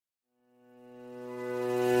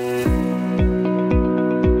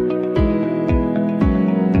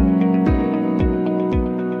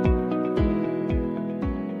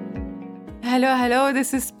Hello,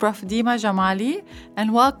 this is Prof. Dima Jamali,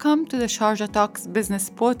 and welcome to the Sharjah Talks Business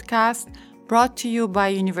Podcast, brought to you by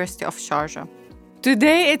University of Sharjah.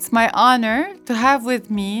 Today, it's my honor to have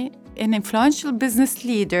with me an influential business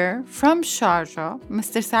leader from Sharjah,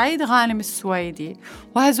 Mr. Saeed Ghanim Al-Suwaidi,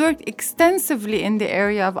 who has worked extensively in the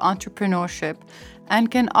area of entrepreneurship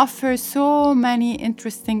and can offer so many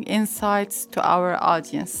interesting insights to our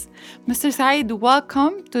audience. Mr. Saeed,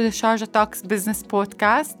 welcome to the Sharjah Talks Business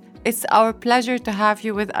Podcast. It's our pleasure to have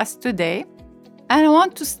you with us today. And I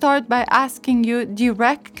want to start by asking you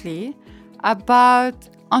directly about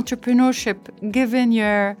entrepreneurship, given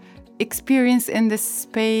your experience in this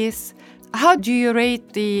space. How do you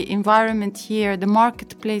rate the environment here, the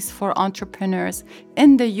marketplace for entrepreneurs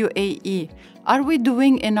in the UAE? Are we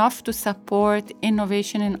doing enough to support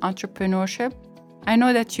innovation in entrepreneurship? I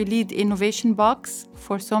know that you lead Innovation Box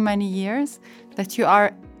for so many years, that you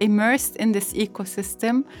are immersed in this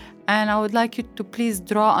ecosystem, and I would like you to please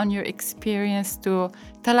draw on your experience to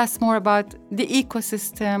tell us more about the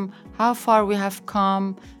ecosystem, how far we have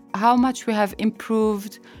come, how much we have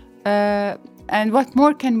improved, and what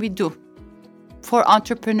more can we do for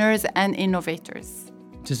entrepreneurs and innovators.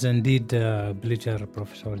 It is indeed a pleasure,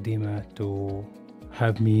 Professor Dima, to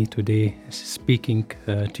have me today speaking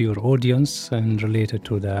to your audience and related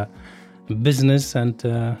to the business, and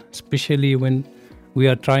especially when we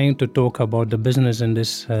are trying to talk about the business in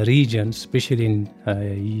this region, especially in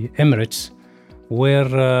Emirates, where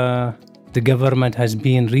the government has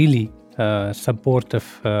been really supportive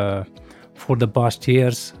for the past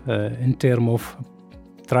years in terms of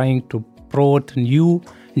trying to promote new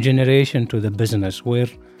generation to the business, where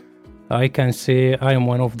I can say I am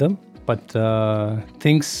one of them, but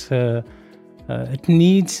things it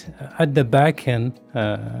needs at the back end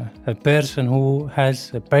a person who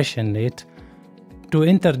has a passionate to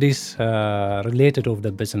enter this related of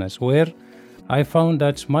the business, where I found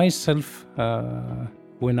that myself,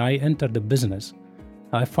 when I entered the business,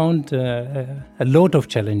 I found a lot of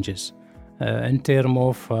challenges in terms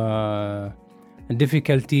of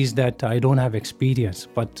difficulties that I don't have experience.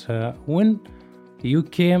 But when you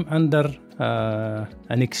came under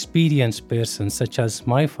an experienced person, such as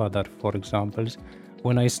my father, for example,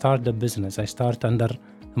 when I start the business, I start under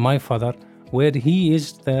my father, where he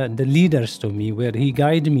is the leaders to me, where he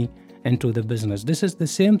guide me into the business. This is the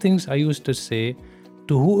same things I used to say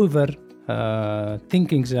to whoever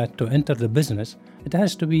thinking that to enter the business, it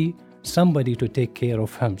has to be somebody to take care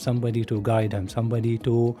of him, somebody to guide him, somebody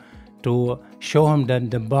to show him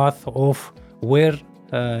the path of where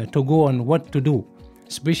to go and what to do.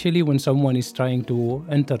 Especially when someone is trying to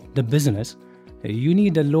enter the business, you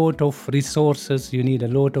need a lot of resources, you need a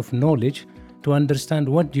lot of knowledge to understand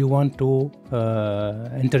what you want to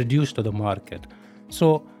introduce to the market.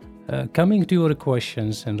 So, coming to your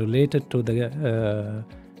questions and related to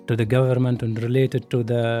the government and related to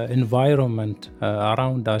the environment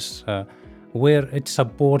around us, where it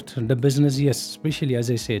supports the business, yes, especially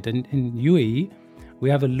as I said, in UAE,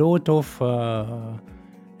 we have a lot of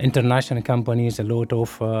international companies, a lot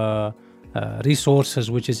of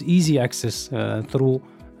resources, which is easy access through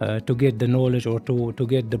to get the knowledge or to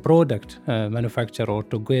get the product manufacturer or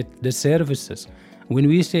to get the services. When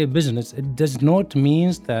we say business, it does not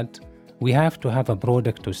mean that we have to have a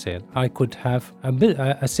product to sell. I could have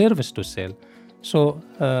a service to sell. So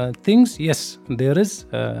things, yes, there is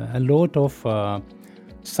a lot of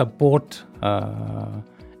support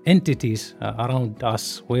entities around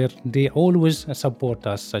us where they always support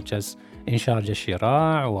us, such as in Sharjah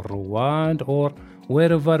Shira or Ruwad or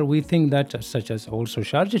wherever we think that, such as also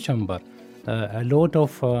Sharjah Chamber, a lot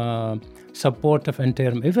of support in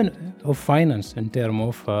terms even of finance, in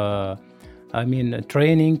terms of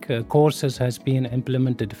training courses has been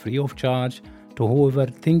implemented free of charge to whoever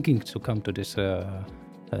thinking to come to this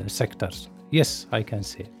sectors. Yes, I can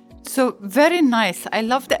say. So very nice. I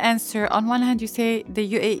love the answer. On one hand, you say the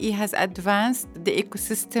UAE has advanced, the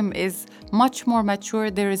ecosystem is much more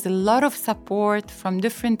mature. There is a lot of support from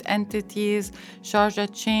different entities,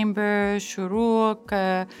 Sharjah Chamber,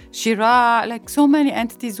 Shurouk, Shira, like so many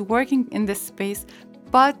entities working in this space.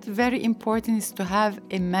 But very important is to have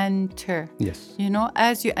a mentor. Yes. You know,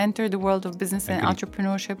 as you enter the world of business and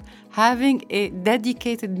entrepreneurship, having a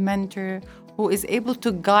dedicated mentor who is able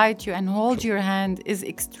to guide you and hold your hand is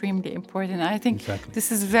extremely important. I think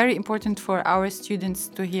this is very important for our students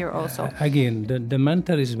to hear also. Again, the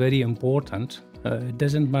mentor is very important. It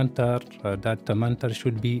doesn't matter that the mentor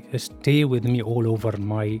should stay with me all over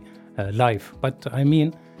my life. But I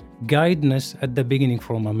mean, guidance at the beginning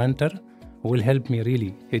from a mentor will help me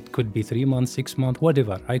really. It could be 3 months, 6 months,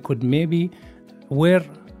 whatever. I could maybe where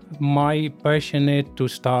my passionate to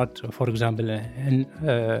start, for example, in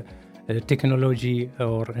technology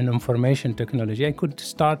or in information technology, I could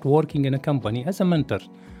start working in a company as a mentor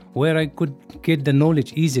where I could get the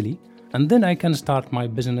knowledge easily, and then I can start my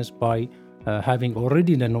business by having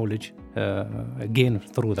already the knowledge gained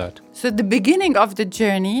through that. So the beginning of the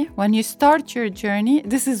journey, when you start your journey,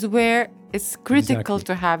 this is where it's critical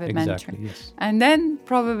to have a mentor. Yes. And then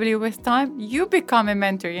probably with time, you become a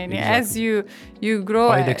mentor. As you grow.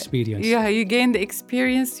 By the experience. You gain the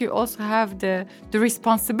experience, you also have the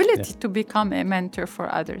responsibility to become a mentor for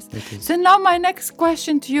others. So now my next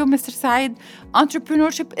question to you, Mr. Saeed,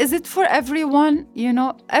 entrepreneurship, is it for everyone?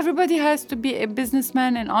 Everybody has to be a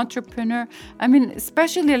businessman and entrepreneur. I mean,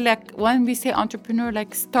 especially like when we say entrepreneur,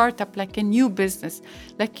 like startup, like a new business.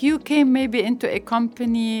 Like you came maybe into a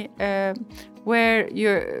company where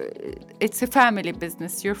it's a family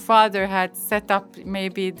business. Your father had set up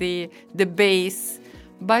maybe the base.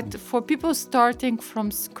 But for people starting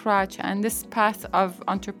from scratch and this path of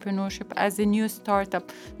entrepreneurship as a new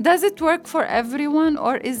startup, does it work for everyone,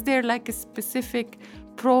 or is there like a specific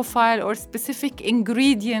profile or specific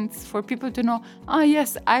ingredients for people to know,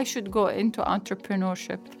 yes, I should go into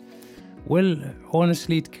entrepreneurship? Well,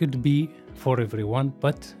 honestly, it could be for everyone,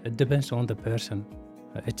 but it depends on the person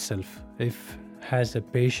itself. If has a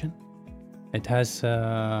passion, it has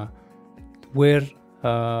where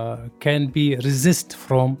can be resist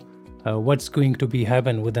from what's going to be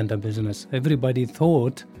happen within the business. Everybody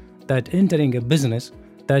thought that entering a business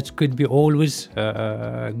that could be always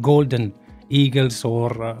golden eagles or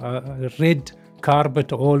red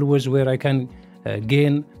carpet always where I can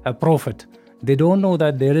gain a profit. They don't know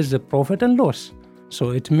that there is a profit and loss. So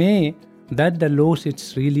it may that the loss,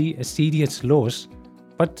 it's really a serious loss.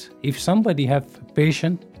 But if somebody have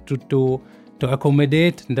patience to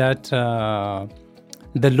accommodate that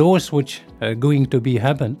the loss which going to be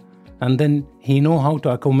happen, and then he know how to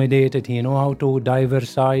accommodate it, he know how to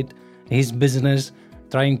diversify his business,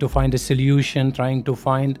 trying to find a solution, trying to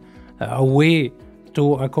find a way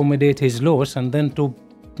to accommodate his loss, and then to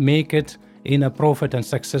make it in a profit and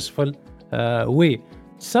successful way.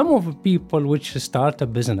 Some of the people which start a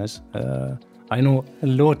business, I know a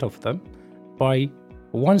lot of them,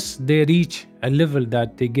 once they reach a level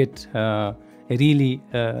that they get really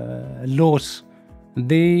loss,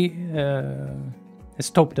 they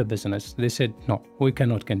stopped the business. They said, no, we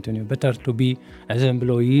cannot continue. Better to be as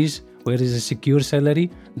employees, where is a secure salary.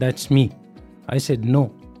 That's me. I said,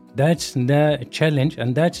 no, that's the challenge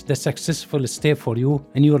and that's the successful step for you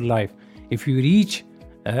in your life. If you reach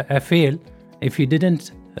a fail, if you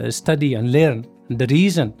didn't study and learn the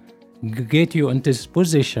reason get you into this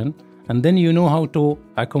position, and then you know how to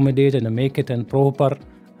accommodate and make it in proper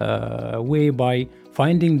way by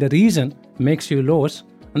finding the reason makes you lose,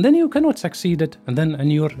 and then you cannot succeed it, and then in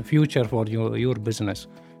your future for your business.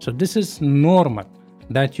 So this is normal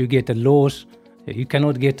that you get a loss. You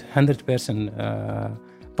cannot get 100%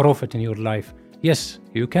 profit in your life. Yes,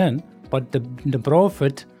 you can, but the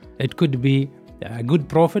profit, it could be a good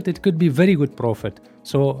profit, it could be very good profit.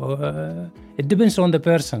 So it depends on the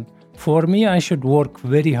person. For me, I should work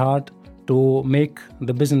very hard to make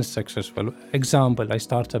the business successful. Example, I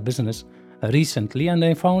started a business recently, and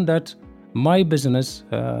I found that my business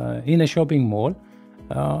in a shopping mall,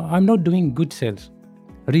 I'm not doing good sales.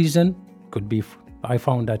 Reason could be I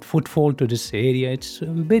found that footfall to this area, it's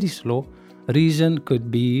very slow. Reason could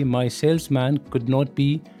be my salesman could not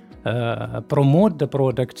be promote the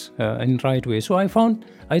products in right way. So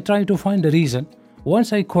I try to find the reason.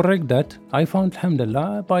 Once I correct that, I found,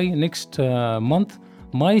 alhamdulillah, by next month,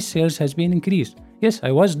 my sales has been increased. Yes,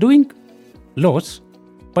 I was doing loss,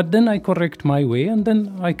 but then I correct my way and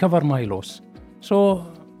then I cover my loss. So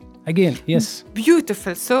again, yes.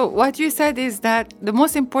 Beautiful. So what you said is that the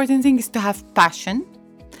most important thing is to have passion,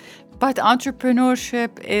 but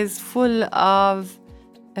entrepreneurship is full of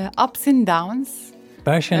ups and downs.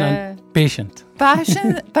 Passion and patience.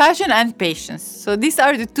 Passion and patience. So these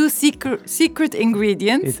are the two secret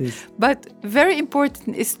ingredients. It is. But very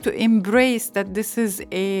important is to embrace that this is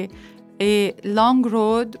a long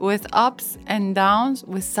road with ups and downs,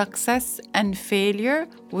 with success and failure,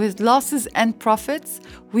 with losses and profits.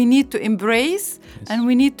 We need to embrace and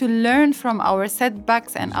we need to learn from our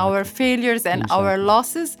setbacks and our failures and our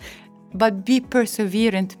losses, but be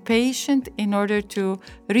perseverant, patient in order to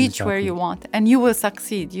reach where you want. And you will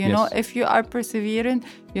succeed. You know, if you are perseverant,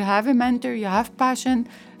 you have a mentor, you have passion,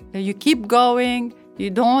 you keep going, you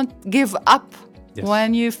don't give up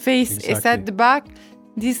when you face a setback.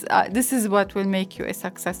 This is what will make you a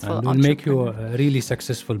successful entrepreneur. Will make you a really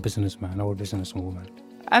successful businessman or businesswoman.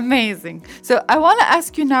 Amazing. So I want to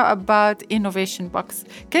ask you now about Innovation Box.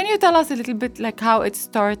 Can you tell us a little bit like how it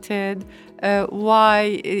started,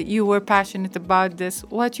 why you were passionate about this,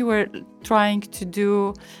 what you were trying to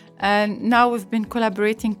do? And now we've been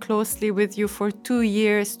collaborating closely with you for 2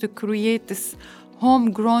 years to create this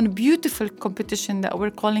homegrown, beautiful competition that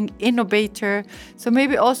we're calling Innovator. So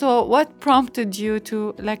maybe also what prompted you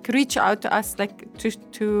to like reach out to us, like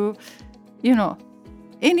to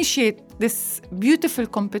initiate this beautiful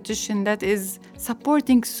competition that is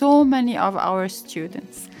supporting so many of our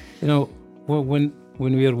students? When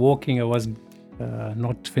we were walking, I was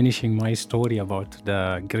not finishing my story about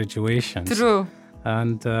the graduation. True.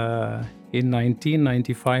 And in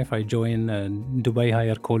 1995, I joined Dubai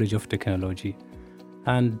Higher College of Technology.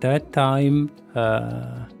 And that time,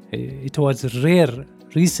 it was rare.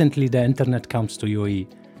 Recently, the internet comes to UAE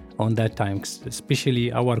on that time,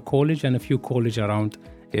 especially our college and a few colleges around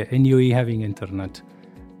in UAE having internet.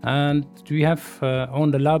 And we have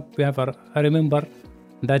on the lab, I remember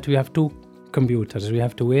that we have 2 computers. We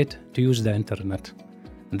have to wait to use the internet.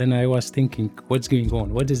 And then I was thinking, what's going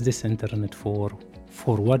on? What is this internet for?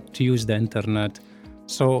 For what to use the internet?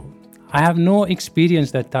 So I have no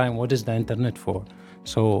experience that time. What is the internet for?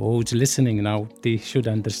 So who's listening now, they should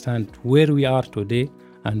understand where we are today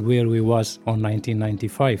and where we was on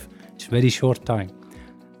 1995. It's a very short time.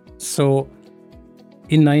 So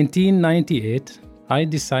in 1998, I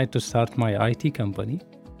decided to start my IT company,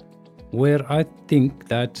 where I think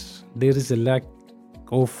that there is a lack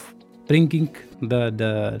of bringing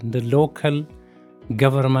the local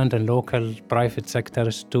government and local private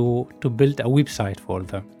sectors to build a website for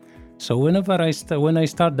them. So when I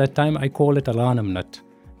start that time, I call it Al-Ghanimnet,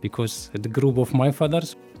 because the group of my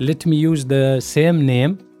fathers let me use the same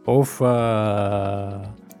name of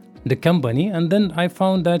the company. And then I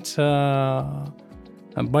found that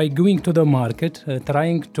by going to the market,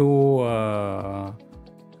 trying to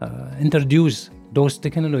introduce those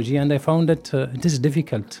technology, and I found that it is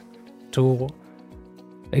difficult to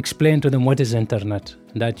explain to them what is internet,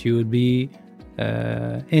 that you will be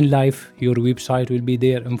in life, your website will be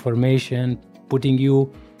there, information, putting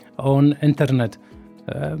you on internet.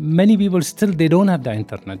 Many people still, they don't have the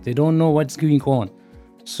internet. They don't know what's going on.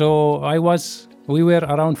 So we were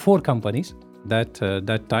around 4 companies that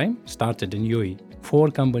time started in UAE. 4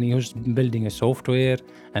 companies building a software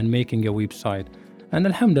and making a website. And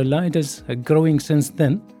alhamdulillah, it is growing since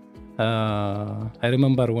then. I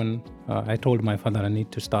remember when I told my father I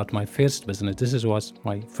need to start my first business. This was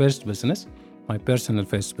my first business, my personal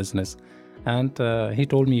first business. And he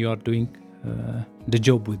told me, you are doing the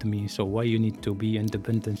job with me, so why you need to be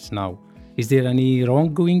independent now? Is there any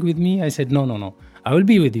wrong going with me? I said, no. I will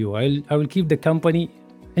be with you. I will keep the company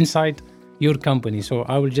inside your company. So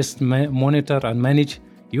I will just monitor and manage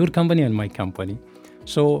your company and my company.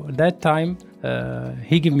 So that time,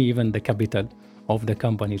 he gave me even the capital of the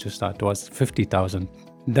company to start. It was 50,000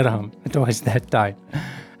 dirham. It was that time.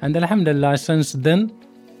 And alhamdulillah, since then,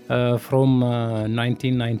 from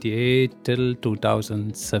 1998 till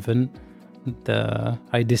 2007,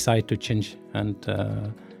 I decided to change and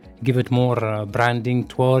give it more branding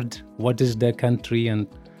toward what is the country and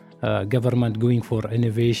government going for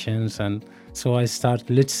innovations. And so I start,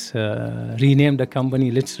 let's rename the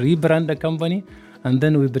company, let's rebrand the company, and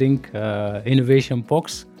then we bring Innovation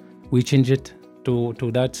Box. We change it to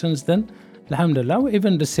that. Since then, alhamdulillah,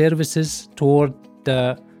 even the services toward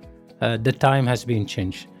the time has been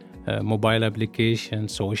changed. Mobile application,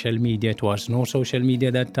 social media. It was no social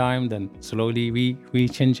media that time. Then slowly we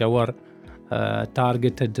change our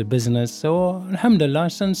targeted business. So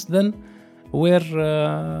alhamdulillah, since then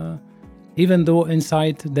we're even though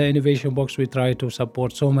inside the Innovation Box we try to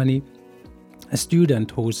support so many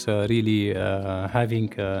students who's really having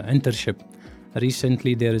internship.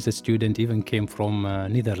 Recently there is a student even came from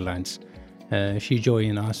Netherlands. She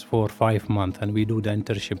joined us for 5 months and we do the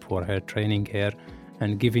internship for her, training her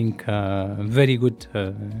and giving very good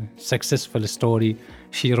successful story.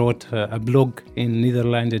 She wrote a blog in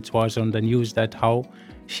Netherlands. It was on the news that how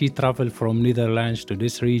she traveled from Netherlands to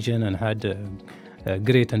this region and had a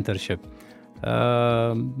great internship.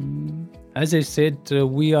 As I said,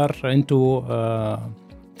 we are into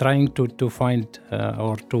trying to find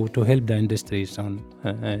or to help the industries on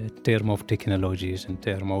term of technologies, in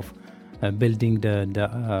term of building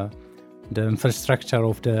the infrastructure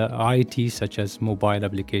of the IT, such as mobile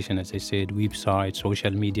application, as I said, website,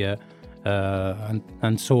 social media,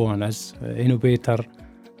 and so on. As innovator,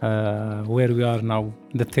 where we are now,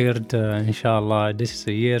 the third, inshallah, this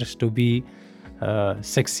year is to be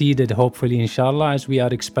succeeded, hopefully, inshallah, as we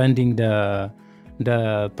are expanding the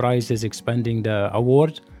prizes, expanding the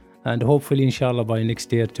award. and hopefully, inshallah, by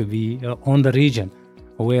next year to be on the region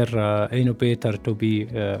where innovator to be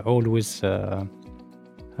always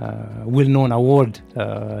well-known award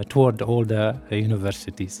toward all the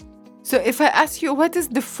universities. So if I ask you, what is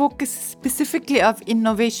the focus specifically of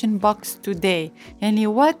Innovation Box today? Yani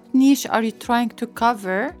what niche are you trying to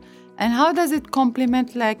cover? And how does it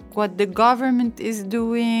complement like what the government is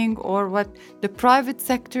doing or what the private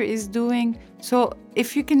sector is doing? So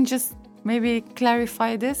if you can just maybe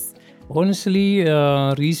clarify this. Honestly,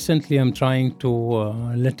 recently I'm trying to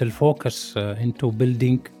little focus into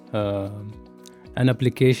building an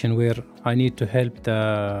application where I need to help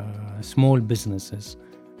the small businesses.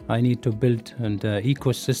 I need to build an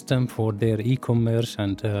ecosystem for their e-commerce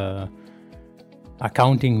and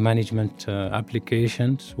accounting management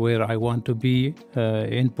applications, where I want to be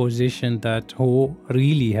in position that who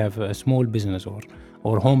really have a small business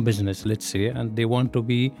or home business, let's say, and they want to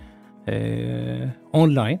be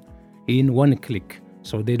online in one click.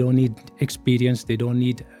 So they don't need experience, they don't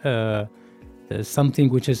need something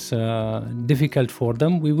which is difficult for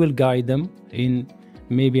them. We will guide them in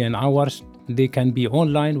maybe an hour. They can be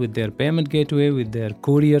online with their payment gateway, with their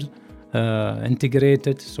courier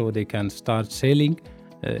integrated, so they can start selling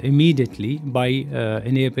immediately by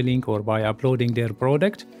enabling or by uploading their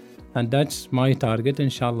product. And that's my target,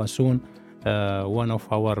 inshallah, soon one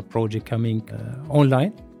of our project coming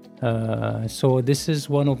online. So this is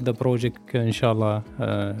one of the project, inshallah,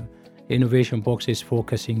 Innovation Box is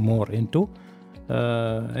focusing more into.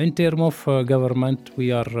 In terms of government,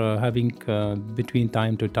 we are having between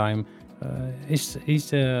time to time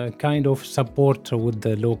is a kind of support with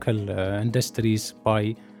the local industries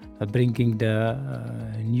by bringing the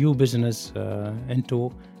new business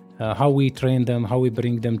into how we train them, how we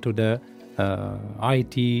bring them to the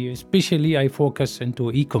IT. Especially I focus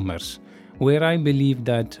into e-commerce, where I believe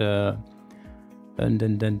that and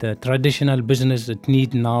the traditional business that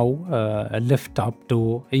need now a lift up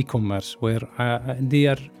to e-commerce, where they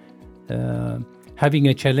are having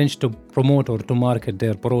a challenge to promote or to market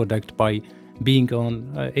their product by being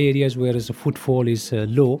on areas where the footfall is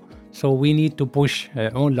low. So we need to push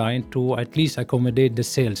online to at least accommodate the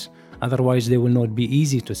sales. Otherwise, they will not be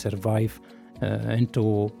easy to survive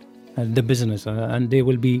into the business, and they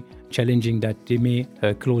will be challenging that they may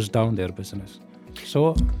close down their business.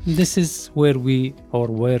 So this is where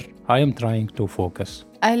I am trying to focus.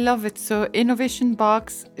 I love it. So Innovation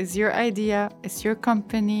Box is your idea, it's your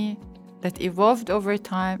company that evolved over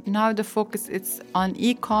time. Now the focus is on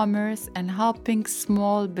e-commerce and helping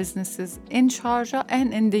small businesses in Sharjah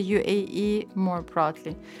and in the UAE more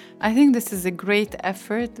broadly. I think this is a great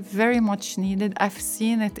effort, very much needed. I've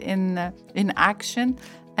seen it in action,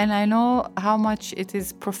 and I know how much it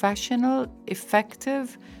is professional,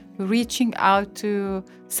 effective, reaching out to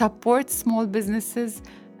support small businesses.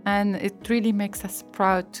 And it really makes us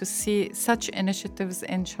proud to see such initiatives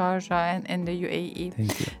in Sharjah and in the UAE.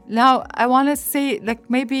 Thank you. Now, I want to say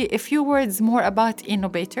maybe a few words more about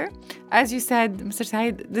Innovator. As you said, Mr.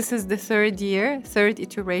 Saeed, this is the third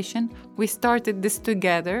iteration. We started this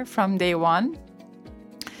together from day one.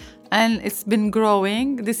 And it's been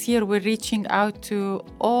growing. This year, we're reaching out to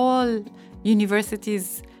all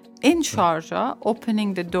universities in Sharjah,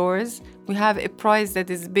 opening the doors. We have a prize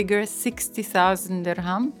that is bigger, 60,000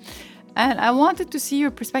 dirham. And I wanted to see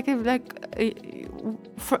your perspective,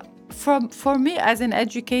 for me as an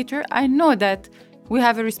educator, I know that we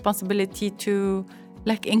have a responsibility to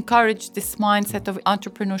encourage this mindset of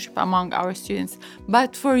entrepreneurship among our students.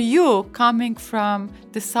 But for you, coming from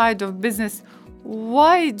the side of business,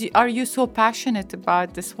 why are you so passionate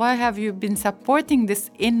about this? Why have you been supporting this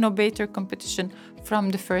Innovator competition from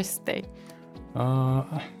the first day?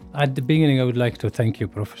 At the beginning, I would like to thank you,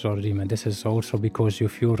 Professor Dima. This is also because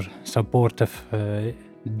of your support of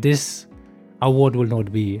this award will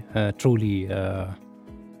not be truly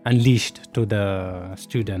unleashed to the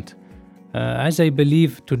student. As I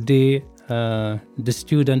believe today, the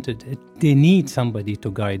student, they need somebody to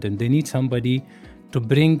guide them. They need somebody to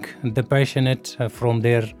bring the passionate from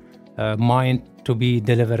their mind to be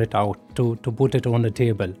delivered out, to put it on the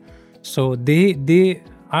table. So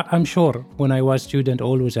I'm sure when I was student,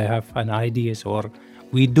 always I have an ideas, or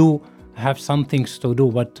we do have some things to do.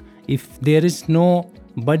 But if there is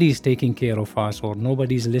nobody is taking care of us, or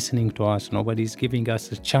nobody is listening to us, nobody is giving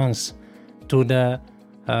us a chance to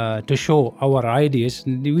show our ideas,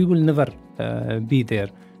 we will never be there.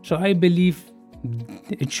 So I believe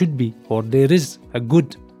it should be, or there is a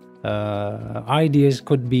good ideas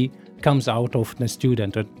comes out of the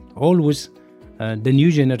student. Always the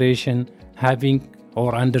new generation having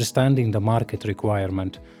or understanding the market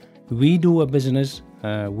requirement. We do a business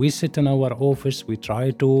We sit in our office, we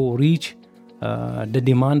try to reach the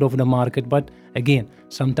demand of the market, but again,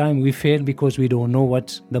 sometimes we fail because we don't know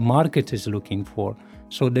what the market is looking for.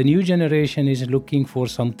 So the new generation is looking for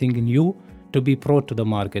something new to be brought to the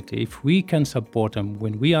market. If we can support them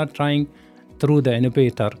when we are trying through the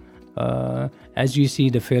innovator, as you see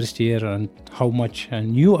the first year and how much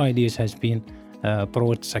new ideas has been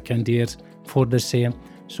brought, second year for the same.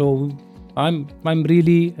 So I'm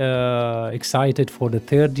really excited for the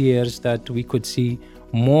third years that we could see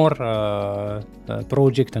more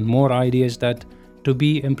project and more ideas that to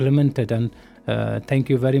be implemented. And thank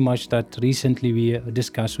you very much that recently we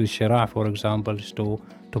discussed with Sharjah, for example,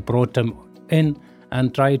 to brought them in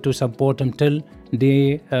and try to support them till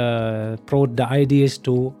they brought the ideas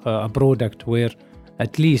to a product where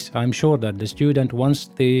at least I'm sure that the student, once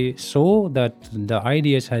they saw that the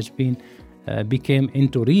ideas has been became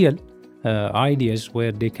into real ideas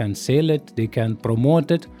where they can sell it, they can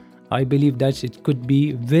promote it, I believe that it could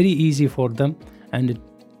be very easy for them. And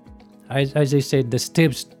as I said, the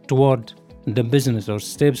steps toward the business or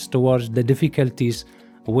steps towards the difficulties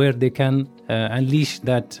where they can unleash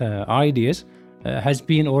that ideas has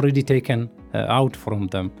been already taken out from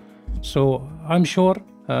them. So I'm sure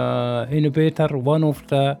Innovator, one of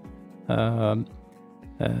the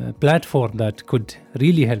platform that could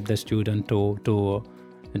really help the student to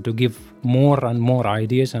give more and more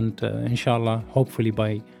ideas, and inshallah, hopefully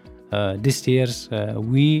by this year's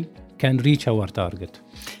we can reach our target.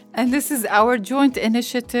 And this is our joint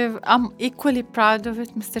initiative. I'm equally proud of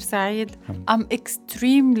it, Mr. Saeed. I'm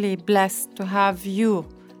extremely blessed to have you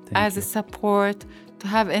as a support, to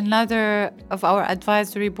have another of our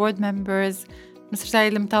advisory board members, Mr.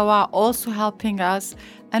 Saeed Al-Mtawa, also helping us.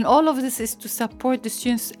 And all of this is to support the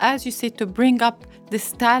students, as you say, to bring up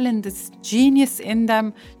this talent, this genius in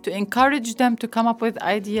them, to encourage them to come up with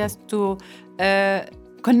ideas, to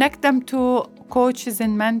connect them to coaches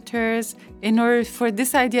and mentors in order for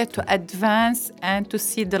this idea to advance and to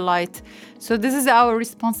see the light. So this is our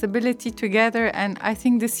responsibility together, and I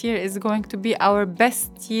think this year is going to be our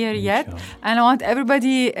best year yet. And I want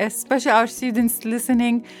everybody, especially our students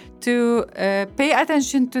listening, to pay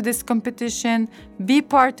attention to this competition, be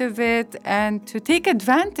part of it, and to take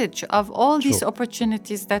advantage of all these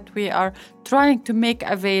opportunities that we are trying to make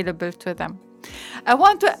available to them. I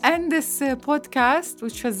want to end this podcast,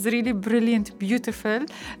 which was really brilliant, beautiful,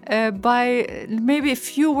 by maybe a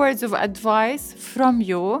few words of advice from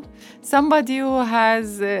you. Somebody who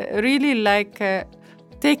has really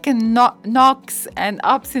taken knocks and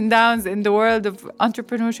ups and downs in the world of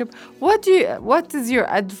entrepreneurship. What is your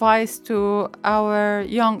advice to our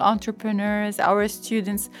young entrepreneurs, our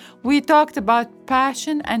students? We talked about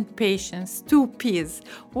passion and patience, 2 P's.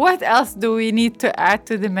 What else do we need to add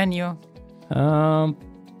to the menu?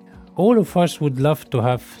 All of us would love to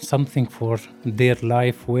have something for their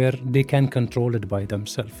life where they can control it by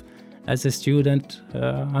themselves. As a student,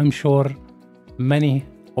 I'm sure many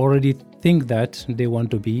already think that they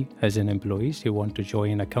want to be as an employee. He want to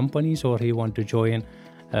join a company or he want to join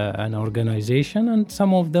an organization, and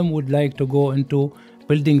some of them would like to go into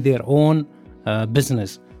building their own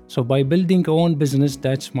business. So by building own business,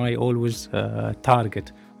 that's my always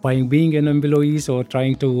target. By being an employee or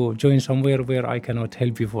trying to join somewhere where I cannot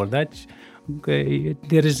help you for that,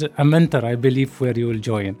 there is a mentor, I believe, where you will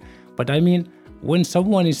join. But I mean, when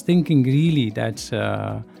someone is thinking really that's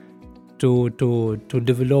to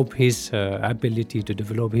develop his ability, to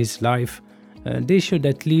develop his life, they should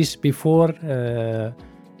at least before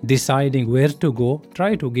deciding where to go,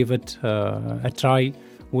 try to give it a try,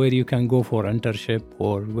 where you can go for internship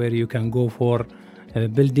or where you can go for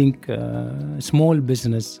building small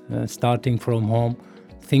business, starting from home.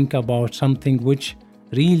 Think about something which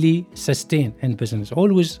really sustain in business.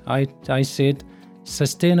 Always I said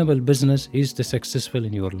sustainable business is the successful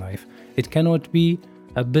in your life. It cannot be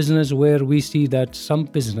a business where we see that some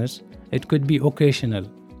business, it could be occasional,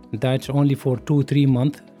 that's only for 2-3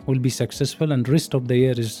 months will be successful and rest of the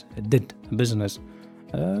year is dead business.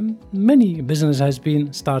 Many business has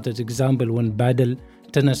been started. Example, when paddle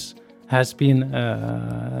tennis has been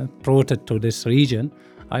brought to this region,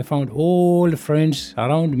 I found all friends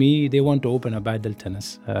around me, they want to open a paddle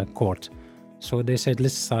tennis court. So they said,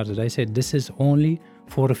 let's start it. I said, this is only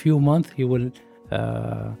for a few months. You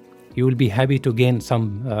will be happy to gain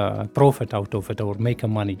some profit out of it or make a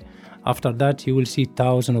money. After that, you will see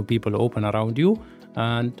thousands of people open around you,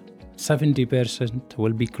 and 70%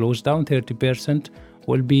 will be closed down, 30%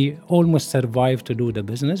 will be almost survive to do the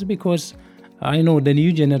business, because I know the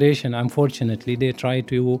new generation, unfortunately, they try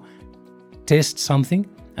to test something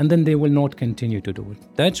and then they will not continue to do it.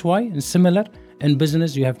 That's why, similar in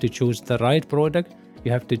business, you have to choose the right product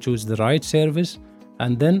you have to choose the right service,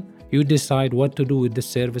 and then you decide what to do with the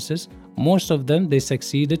services. Most of them, they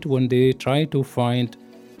succeeded when they try to find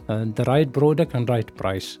the right product and right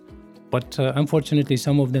price. But unfortunately,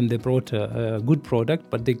 some of them, they brought a good product,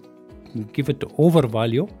 but they give it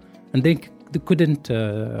overvalue, and they couldn't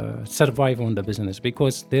survive on the business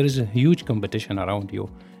because there is a huge competition around you.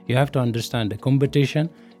 You have to understand the competition.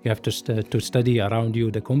 You have to study around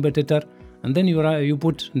you the competitor, and then you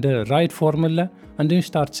put the right formula, and then you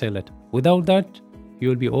start sell it. Without that, you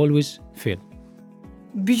will be always fail.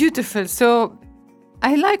 Beautiful. So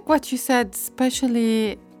I like what you said,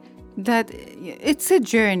 especially that it's a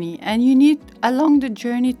journey, and you need along the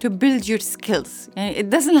journey to build your skills, and it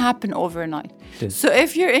doesn't happen overnight. So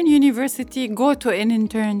if you're in university, go to an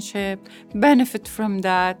internship, benefit from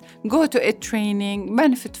that, go to a training,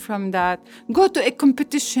 benefit from that, go to a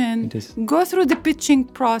competition, go through the pitching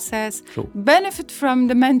process, benefit from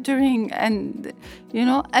the mentoring, and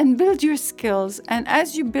and build your skills. And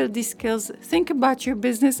as you build these skills, think about your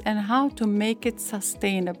business and how to make it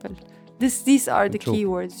sustainable. These are the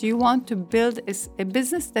keywords. You want to build a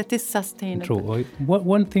business that is sustainable. True.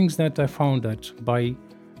 One thing that I found that by,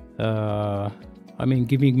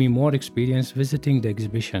 giving me more experience visiting the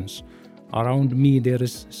exhibitions around me, there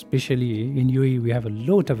is, especially in UAE, we have a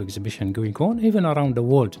lot of exhibition going on, even around the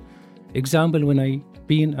world. Example, when I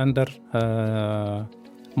been under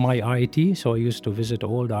my IT, so I used to visit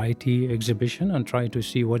all the IT exhibition and try to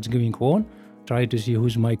see what's going on. Try to see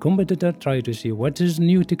who's my competitor, try to see what is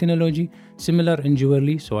new technology, similar in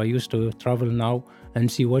jewelry. So I used to travel now and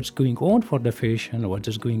see what's going on for the fashion, what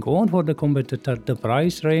is going on for the competitor, the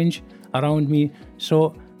price range around me.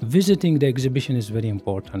 So visiting the exhibition is very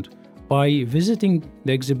important. By visiting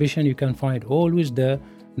the exhibition, you can find always the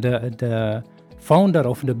founder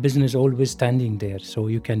of the business always standing there. So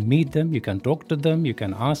you can meet them, you can talk to them, you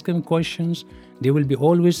can ask them questions. They will be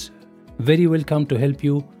always very welcome to help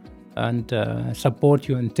you and support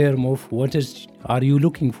you in terms of what are you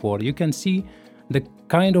looking for. You can see the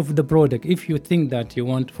kind of the product. If you think that you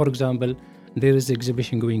want, for example, there is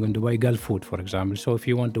exhibition going on Dubai Gulf food, for example. So if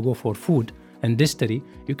you want to go for food and distillery,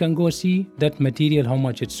 you can go see that material, how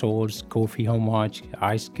much it sells, coffee, how much,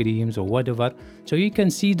 ice creams or whatever. So you can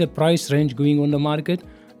see the price range going on the market,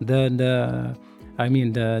 the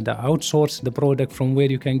outsource the product from where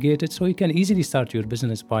you can get it. So you can easily start your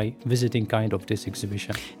business by visiting kind of this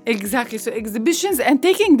exhibition. Exactly. So exhibitions and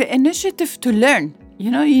taking the initiative to learn.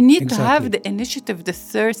 You need to have the initiative, the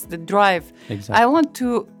thirst, the drive. Exactly. I want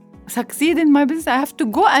to succeed in my business. I have to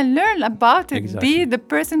go and learn about it. Exactly. Be the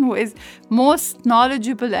person who is most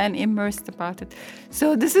knowledgeable and immersed about it.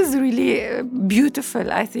 So this is really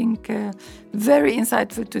beautiful. I think very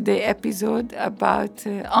insightful today episode about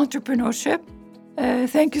entrepreneurship.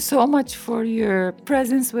 Thank you so much for your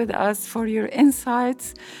presence with us, for your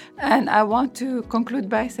insights. And I want to conclude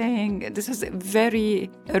by saying this was a very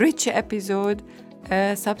rich episode.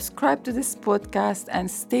 Subscribe to this podcast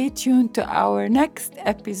and stay tuned to our next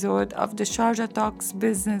episode of the Sharjah Talks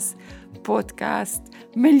Business Podcast.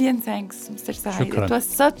 Million thanks, Mr. Saeed. Shukran. It was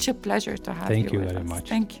such a pleasure to have you with us. Thank you very much.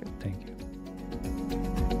 Thank you. Thank you.